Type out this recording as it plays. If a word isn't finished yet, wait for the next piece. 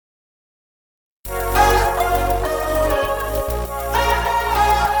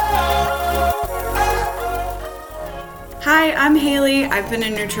Hi, I'm Hayley. I've been a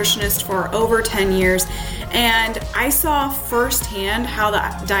nutritionist for over 10 years, and I saw firsthand how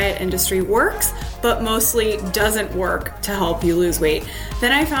the diet industry works, but mostly doesn't work to help you lose weight.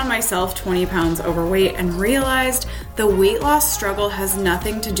 Then I found myself 20 pounds overweight and realized the weight loss struggle has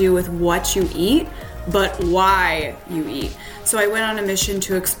nothing to do with what you eat, but why you eat. So I went on a mission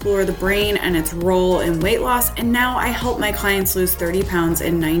to explore the brain and its role in weight loss, and now I help my clients lose 30 pounds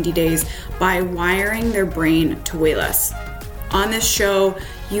in 90 days by wiring their brain to weigh less. On this show,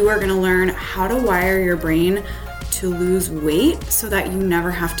 you are going to learn how to wire your brain to lose weight so that you never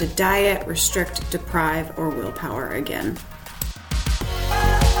have to diet, restrict, deprive, or willpower again.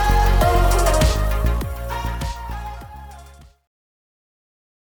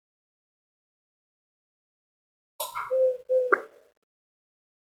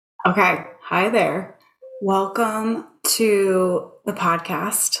 Okay, hi there. Welcome to the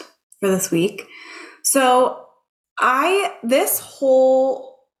podcast for this week. So this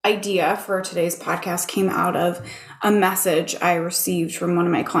whole idea for today's podcast came out of a message I received from one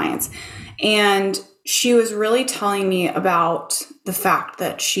of my clients. And she was really telling me about the fact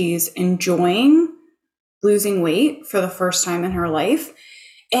that she's enjoying losing weight for the first time in her life.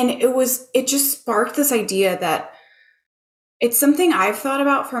 And it just sparked this idea that it's something I've thought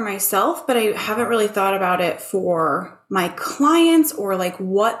about for myself, but I haven't really thought about it for my clients or like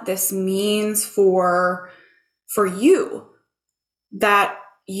what this means for you, that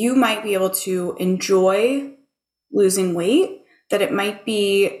you might be able to enjoy losing weight, that it might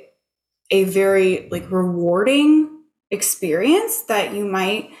be a very like rewarding experience, that it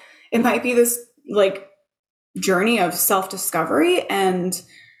might be this like journey of self-discovery and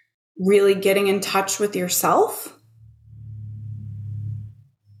really getting in touch with yourself.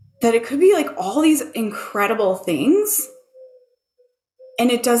 That it could be like all these incredible things, and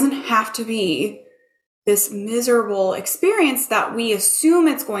it doesn't have to be this miserable experience that we assume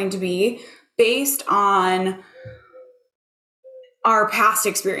it's going to be based on our past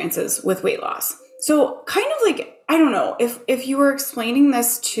experiences with weight loss. So kind of like, I don't know, if you were explaining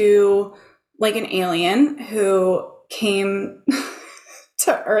this to like an alien who came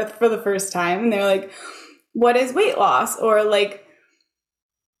to Earth for the first time and they're like, what is weight loss? Or like,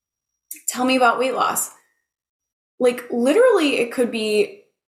 tell me about weight loss. Like literally it could be,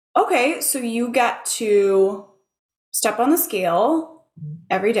 okay, so you get to step on the scale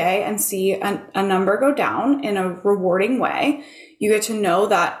every day and see a number go down in a rewarding way. You get to know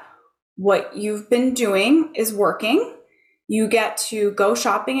that what you've been doing is working. You get to go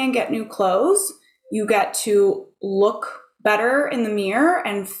shopping and get new clothes. You get to look better in the mirror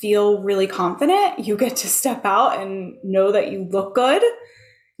and feel really confident. You get to step out and know that you look good.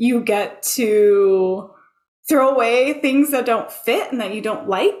 You get to throw away things that don't fit and that you don't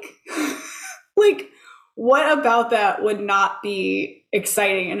like. Like, what about that would not be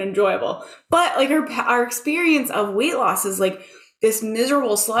exciting and enjoyable? But like our experience of weight loss is like this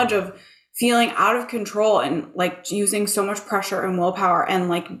miserable sludge of feeling out of control and like using so much pressure and willpower and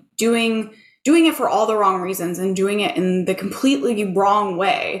like doing it for all the wrong reasons and doing it in the completely wrong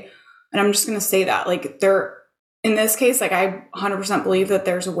way. And I'm just going to say that like in this case, like I 100% believe that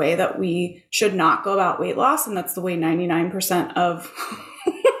there's a way that we should not go about weight loss. And that's the way 99% of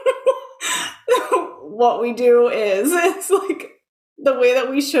what we do is. It's like the way that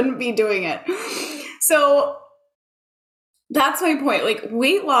we shouldn't be doing it. So that's my point. Like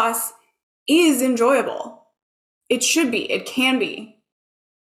weight loss is enjoyable. It should be. It can be.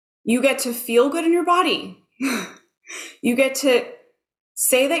 You get to feel good in your body. You get to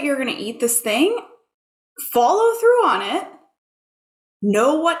say that you're going to eat this thing, follow through on it,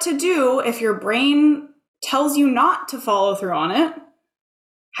 know what to do if your brain tells you not to follow through on it,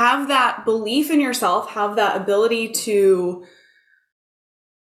 have that belief in yourself, have that ability to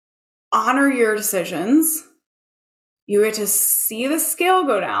honor your decisions. You get to see the scale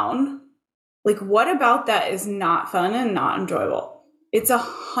go down. Like, what about that is not fun and not enjoyable? It's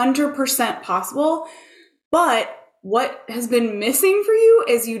 100% possible, but what has been missing for you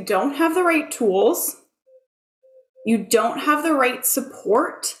is you don't have the right tools. You don't have the right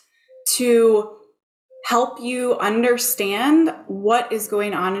support to help you understand what is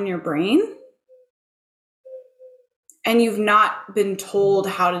going on in your brain. And you've not been told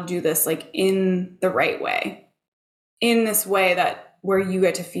how to do this like in the right way, in this way that where you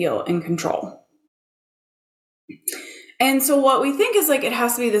get to feel in control. And so what we think is like, it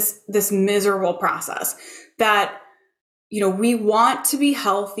has to be this miserable process that, you know, we want to be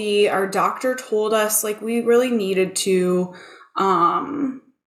healthy. Our doctor told us like we really needed to,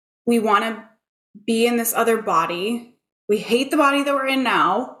 we want to be in this other body. We hate the body that we're in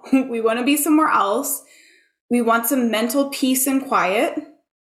now. We want to be somewhere else. We want some mental peace and quiet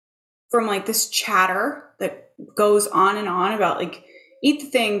from like this chatter that goes on and on about like, eat the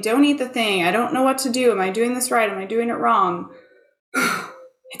thing, don't eat the thing. I don't know what to do. Am I doing this right? Am I doing it wrong?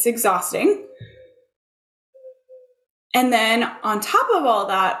 It's exhausting. And then on top of all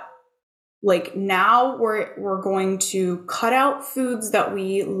that, like now we're going to cut out foods that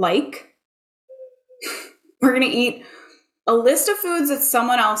we like. We're going to eat a list of foods that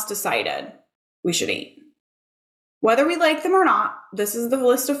someone else decided we should eat. Whether we like them or not, this is the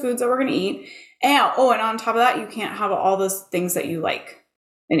list of foods that we're going to eat. And on top of that, you can't have all those things that you like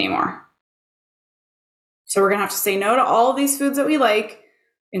anymore. So we're going to have to say no to all of these foods that we like,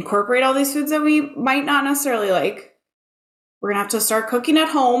 incorporate all these foods that we might not necessarily like. We're going to have to start cooking at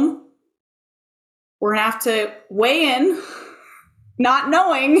home. We're going to have to weigh in, not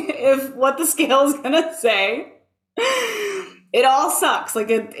knowing if what the scale is going to say. It all sucks. Like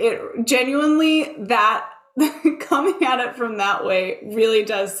it genuinely, that coming at it from that way really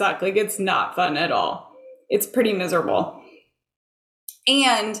does suck. Like it's not fun at all. It's pretty miserable.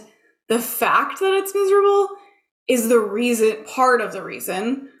 And the fact that it's miserable is part of the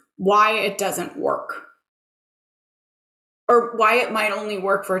reason why it doesn't work. Or why it might only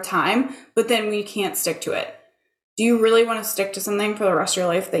work for a time, but then we can't stick to it. Do you really want to stick to something for the rest of your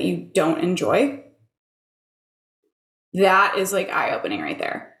life that you don't enjoy? That is like eye-opening right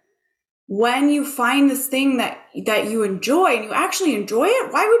there. When you find this thing that you enjoy and you actually enjoy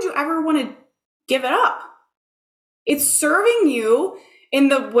it, why would you ever want to give it up? It's serving you in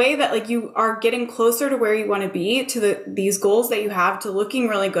the way that like you are getting closer to where you want to be, to these goals that you have, to looking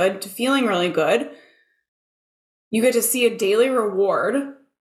really good, to feeling really good. You get to see a daily reward.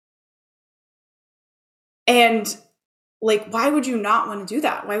 And like, why would you not want to do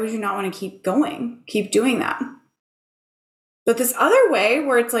that? Why would you not want to keep going, keep doing that? But this other way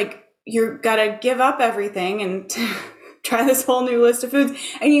where it's like, you're gotta give up everything and try this whole new list of foods,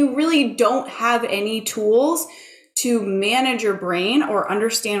 and you really don't have any tools to manage your brain or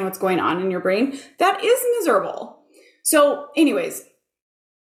understand what's going on in your brain, that is miserable. So anyways,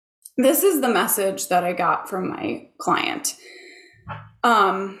 this is the message that I got from my client.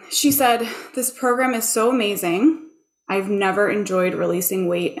 She said, this program is so amazing. I've never enjoyed releasing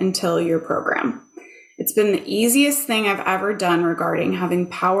weight until your program. It's been the easiest thing I've ever done regarding having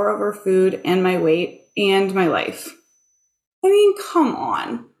power over food and my weight and my life. I mean, come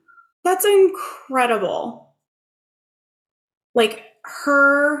on. That's incredible. Like,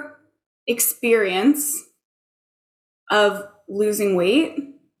 her experience of losing weight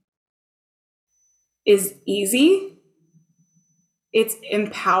is easy. It's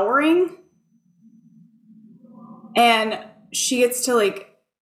empowering. And she gets to like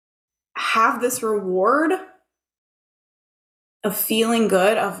have this reward of feeling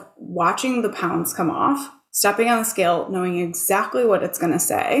good, of watching the pounds come off, stepping on the scale, knowing exactly what it's going to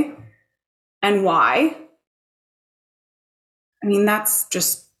say and why. I mean, that's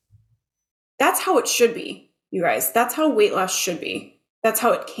how it should be, you guys. That's how weight loss should be. That's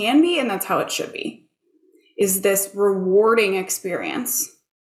how it can be, and that's how it should be, is this rewarding experience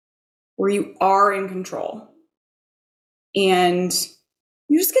where you are in control. And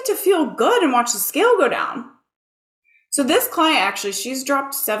you just get to feel good and watch the scale go down. So this client, actually, she's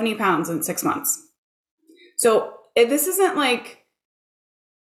dropped 70 pounds in 6 months. So this isn't like,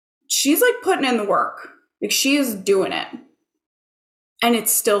 she's like putting in the work. Like, she is doing it. And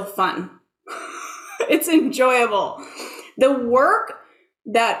it's still fun. It's enjoyable. The work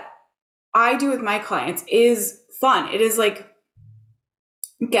that I do with my clients is fun. It is like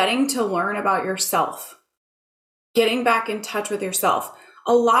getting to learn about yourself, getting back in touch with yourself.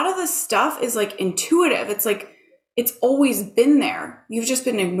 A lot of the stuff is like intuitive. It's like, it's always been there. You've just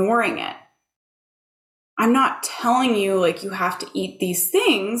been ignoring it. I'm not telling you like you have to eat these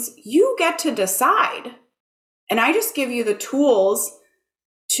things. You get to decide. And I just give you the tools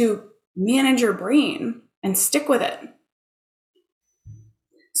to manage your brain and stick with it.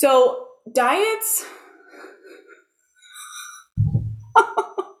 So diets,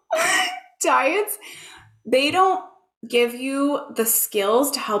 they don't give you the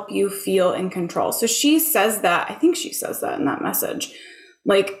skills to help you feel in control. So she says that, I think she says that in that message.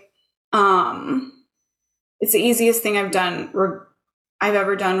 Like, it's the easiest thing I've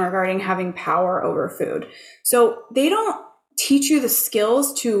ever done regarding having power over food. So they don't teach you the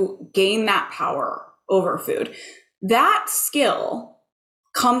skills to gain that power over food. That skill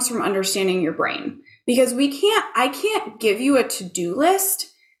comes from understanding your brain, because I can't give you a to-do list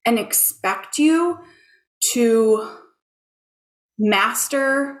and expect you to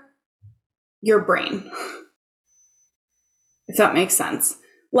master your brain, if that makes sense.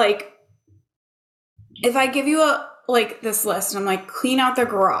 Like, if I give you this list and I'm like, clean out the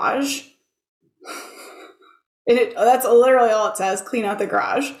garage, that's literally all it says, clean out the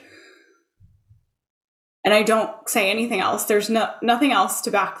garage. And I don't say anything else. There's nothing else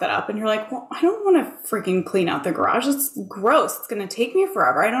to back that up. And you're like, well, I don't want to freaking clean out the garage. It's gross. It's going to take me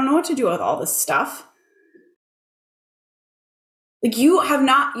forever. I don't know what to do with all this stuff. Like,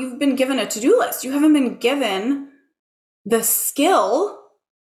 you've been given a to-do list. You haven't been given the skill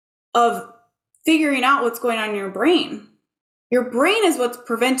of figuring out what's going on in your brain. Your brain is what's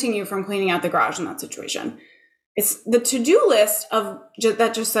preventing you from cleaning out the garage in that situation. It's the to-do list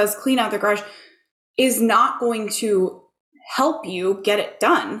that just says clean out the garage is not going to help you get it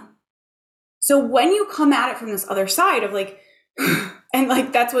done. So when you come at it from this other side of like, and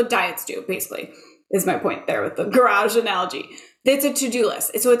like that's what diets do, basically, is my point there with the garage analogy. It's a to-do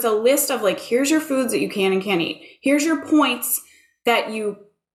list. So it's a list of like, here's your foods that you can and can't eat. Here's your points that you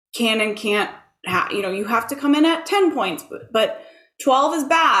can and can't have. You have to come in at 10 points, but 12 is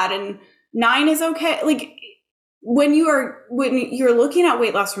bad and 9 is okay. Like, when you're looking at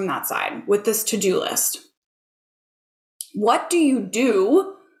weight loss from that side with this to-do list, what do you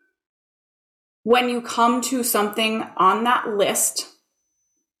do when you come to something on that list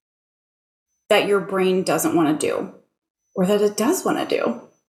that your brain doesn't want to do or that it does want to do?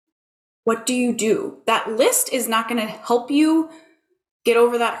 What do you do? That list is not going to help you get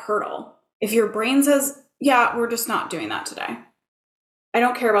over that hurdle. If your brain says, yeah, we're just not doing that today. I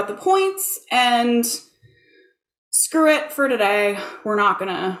don't care about the points and screw it for today. We're not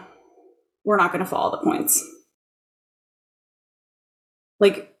gonna follow the points.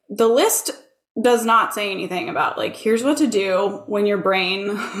 Like, the list does not say anything about like, here's what to do when your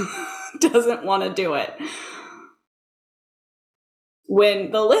brain doesn't want to do it.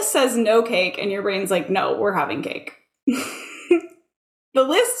 When the list says no cake and your brain's like, no, we're having cake. The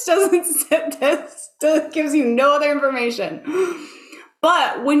list doesn't set this, gives you no other information.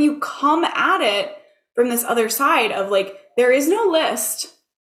 But when you come at it from this other side of like, there is no list.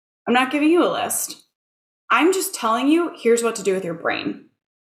 I'm not giving you a list. I'm just telling you, here's what to do with your brain.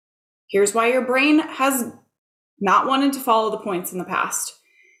 Here's why your brain has not wanted to follow the points in the past.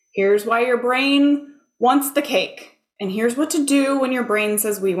 Here's why your brain wants the cake. And here's what to do when your brain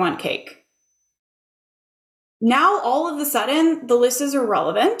says we want cake. Now, all of a sudden, the list is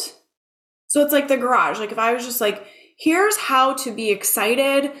irrelevant. So it's like the garage. Like if I was just like, here's how to be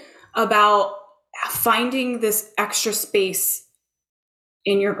excited about finding this extra space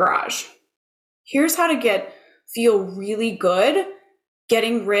in your garage. Here's how to feel really good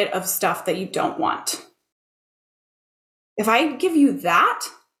getting rid of stuff that you don't want. If I give you that,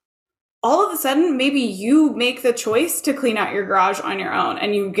 all of a sudden, maybe you make the choice to clean out your garage on your own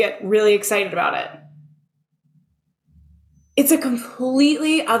and you get really excited about it. It's a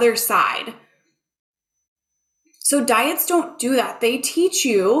completely other side. So diets don't do that. They teach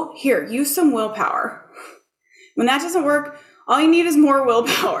you, here, use some willpower. When that doesn't work, all you need is more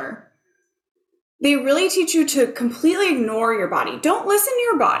willpower. They really teach you to completely ignore your body. Don't listen to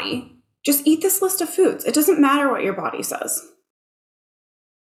your body. Just eat this list of foods. It doesn't matter what your body says.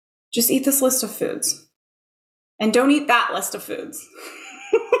 Just eat this list of foods. And don't eat that list of foods.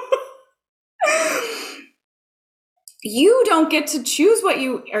 You don't get to choose what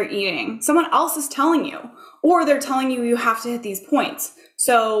you are eating. Someone else is telling you. Or they're telling you you have to hit these points.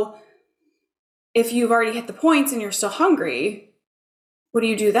 So if you've already hit the points and you're still hungry, what do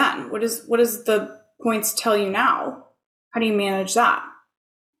you do then? What does the points tell you now? How do you manage that?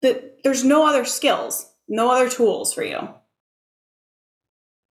 There's no other skills, no other tools for you.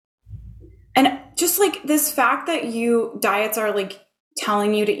 And just like this fact that diets are like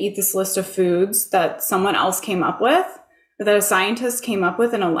telling you to eat this list of foods that someone else came up with, or that a scientist came up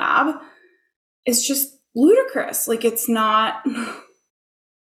with in a lab, is just ludicrous. Like, it's not,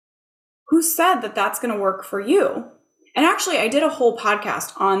 who said that that's going to work for you? And actually, I did a whole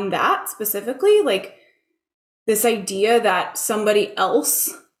podcast on that specifically, like this idea that somebody else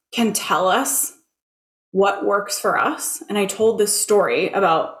can tell us what works for us. And I told this story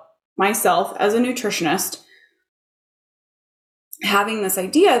about myself as a nutritionist having this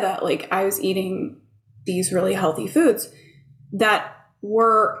idea that like I was eating these really healthy foods that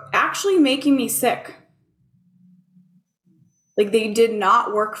were actually making me sick. Like, they did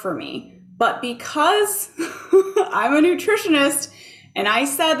not work for me. But because I'm a nutritionist and I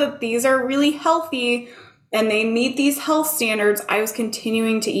said that these are really healthy and they meet these health standards, I was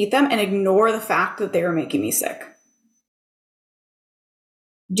continuing to eat them and ignore the fact that they were making me sick.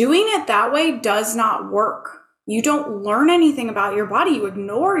 Doing it that way does not work. You don't learn anything about your body. You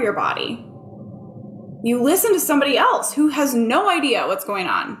ignore your body. You listen to somebody else who has no idea what's going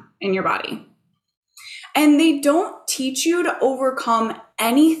on in your body. And they don't teach you to overcome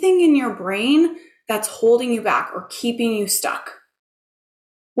anything in your brain that's holding you back or keeping you stuck.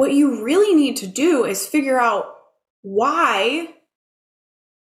 What you really need to do is figure out why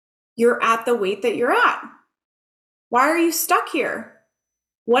you're at the weight that you're at. Why are you stuck here?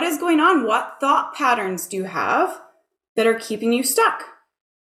 What is going on? What thought patterns do you have that are keeping you stuck?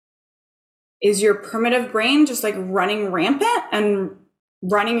 Is your primitive brain just like running rampant and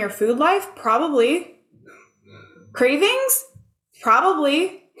running your food life? Probably. Cravings?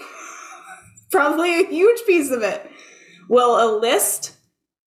 Probably. Probably a huge piece of it. Will a list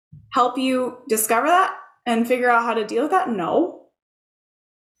help you discover that and figure out how to deal with that? No.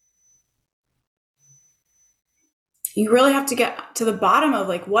 You really have to get to the bottom of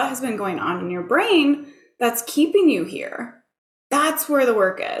like what has been going on in your brain that's keeping you here. That's where the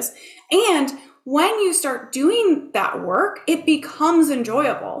work is. And when you start doing that work, it becomes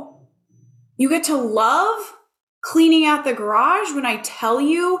enjoyable. You get to love cleaning out the garage when I tell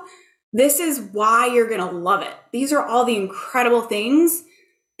you this is why you're going to love it. These are all the incredible things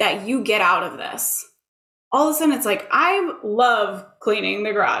that you get out of this. All of a sudden, it's like, I love cleaning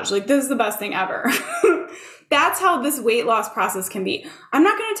the garage. Like, this is the best thing ever. That's how this weight loss process can be. I'm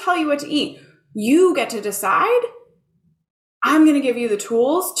not going to tell you what to eat. You get to decide. I'm going to give you the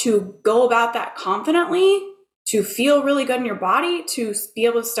tools to go about that confidently, to feel really good in your body, to be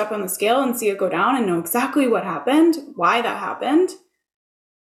able to step on the scale and see it go down and know exactly what happened, why that happened.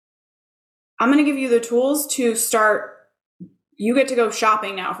 I'm going to give you the tools to start. You get to go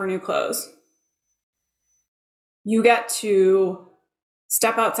shopping now for new clothes. You get to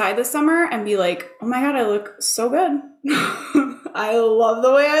step outside this summer and be like, oh my God, I look so good. I love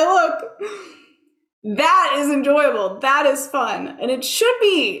the way I look. That is enjoyable. That is fun. And it should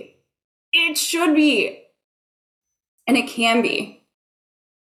be. It should be. And it can be.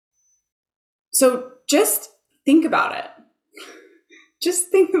 So just think about it.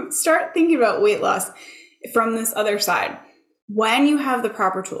 Start thinking about weight loss from this other side. When you have the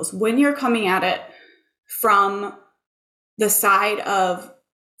proper tools, when you're coming at it from the side of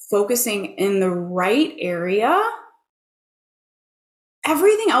focusing in the right area,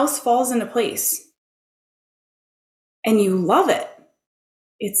 everything else falls into place. And you love it.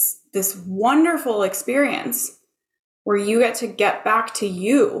 It's this wonderful experience where you get back to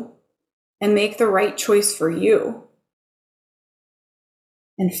you and make the right choice for you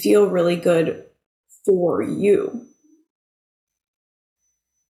and feel really good for you.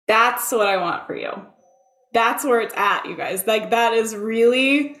 That's what I want for you. That's where it's at, you guys. Like, that is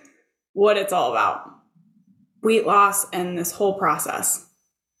really what it's all about. Weight loss and this whole process.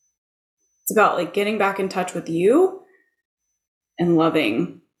 It's about like getting back in touch with you and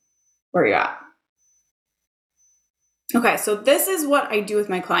loving where you're at. Okay, so this is what I do with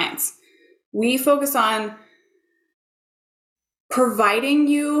my clients. I focus on providing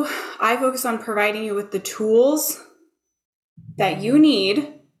you with the tools that you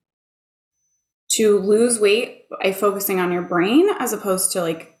need to lose weight by focusing on your brain as opposed to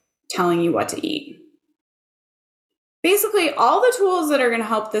like telling you what to eat. Basically, all the tools that are going to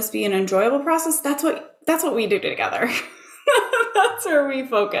help this be an enjoyable process, that's what we do together. That's where we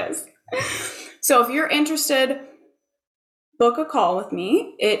focus. So if you're interested, book a call with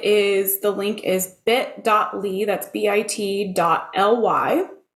me. The link is bit.ly, that's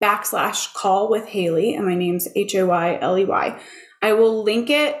bit.ly/call with Hayley, and my name's Hayley. I will link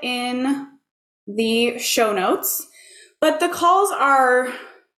it in the show notes, but the calls are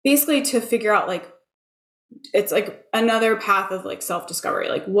basically to figure out like, it's like another path of like self-discovery.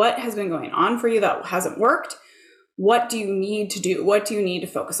 Like, what has been going on for you that hasn't worked? What do you need to do? What do you need to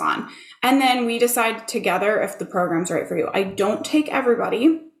focus on? And then we decide together if the program's right for you. I don't take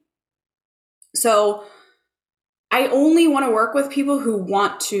everybody. So I only want to work with people who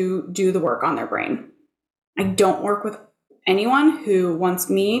want to do the work on their brain. I don't work with anyone who wants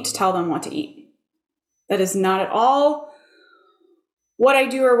me to tell them what to eat. That is not at all what I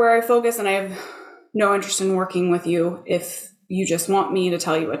do or where I focus, and I have no interest in working with you if you just want me to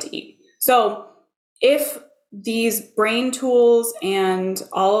tell you what to eat. So if these brain tools and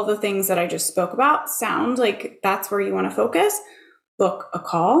all of the things that I just spoke about sound like that's where you want to focus, book a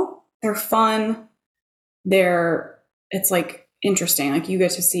call. They're fun. It's like interesting. Like, you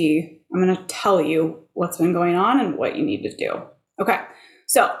get to see, I'm going to tell you what's been going on and what you need to do. Okay.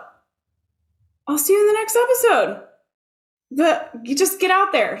 So I'll see you in the next episode. But you just get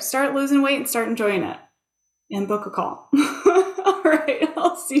out there, start losing weight and start enjoying it, and book a call. All right.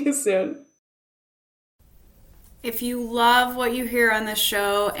 I'll see you soon. If you love what you hear on this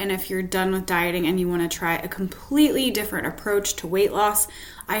show, and if you're done with dieting and you want to try a completely different approach to weight loss,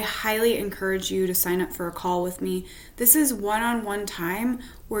 I highly encourage you to sign up for a call with me. This is one-on-one time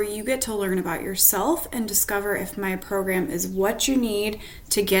where you get to learn about yourself and discover if my program is what you need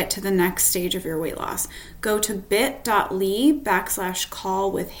to get to the next stage of your weight loss. Go to bit.ly/call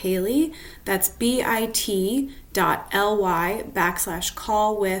with Hayley. That's bit.ly/call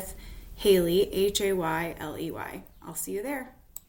with Hayley, Hayley. I'll see you there.